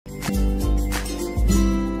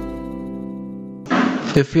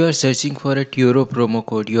If you are searching for a Turo promo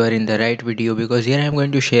code, you are in the right video because here I am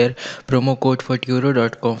going to share promo code for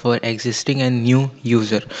Turo.com for existing and new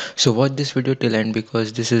user. So watch this video till end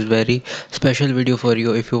because this is very special video for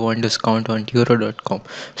you if you want discount on Turo.com.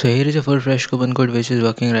 So here is a full fresh coupon code which is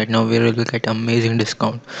working right now where you will get amazing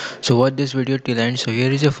discount. So watch this video till end. So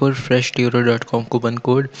here is a full fresh Turo.com coupon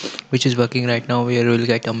code which is working right now where you will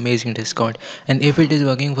get amazing discount. And if it is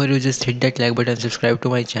working for you, just hit that like button, subscribe to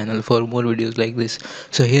my channel for more videos like this.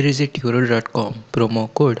 So here is it Turo.com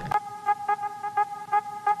promo code.